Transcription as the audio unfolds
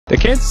The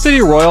Kansas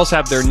City Royals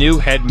have their new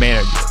head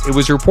manager. It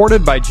was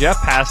reported by Jeff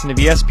Passan of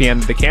ESPN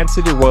that the Kansas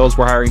City Royals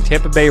were hiring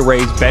Tampa Bay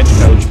Rays bench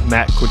coach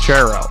Matt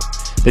Quatraro.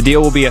 The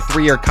deal will be a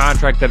 3-year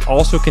contract that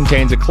also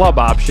contains a club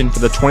option for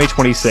the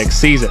 2026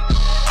 season.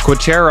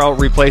 Quatraro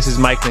replaces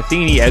Mike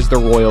Matheny as the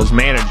Royals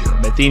manager.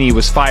 Matheny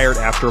was fired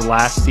after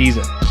last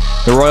season.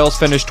 The Royals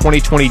finished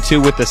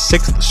 2022 with the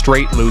 6th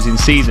straight losing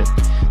season.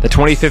 The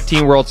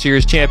 2015 World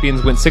Series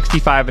champions went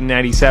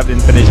 65-97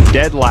 and finished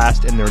dead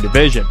last in their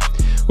division.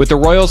 With the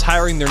Royals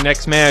hiring their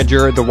next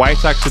manager, the White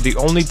Sox are the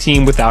only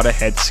team without a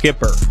head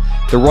skipper.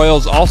 The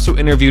Royals also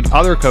interviewed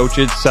other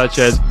coaches such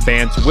as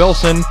Vance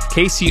Wilson.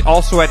 Casey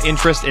also had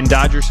interest in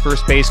Dodgers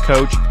first base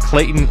coach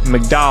Clayton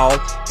McDowell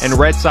and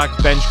Red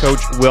Sox bench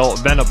coach Will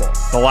Venable.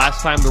 The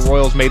last time the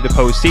Royals made the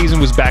postseason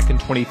was back in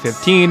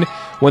 2015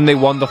 when they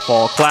won the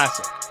Fall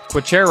Classic.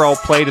 Quatraro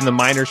played in the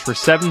minors for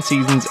 7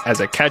 seasons as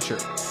a catcher.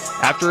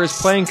 After his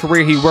playing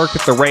career, he worked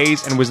with the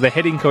Rays and was the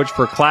hitting coach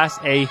for Class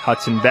A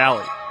Hudson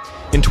Valley.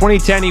 In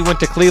 2010, he went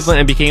to Cleveland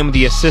and became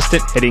the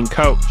assistant hitting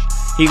coach.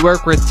 He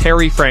worked with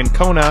Terry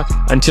Francona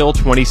until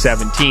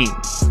 2017.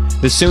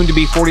 The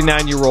soon-to-be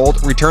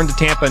 49-year-old returned to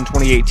Tampa in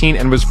 2018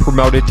 and was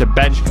promoted to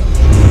bench coach.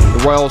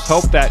 The Royals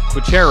hope that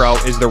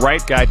Quatraro is the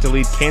right guy to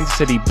lead Kansas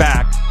City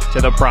back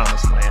to the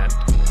promised land.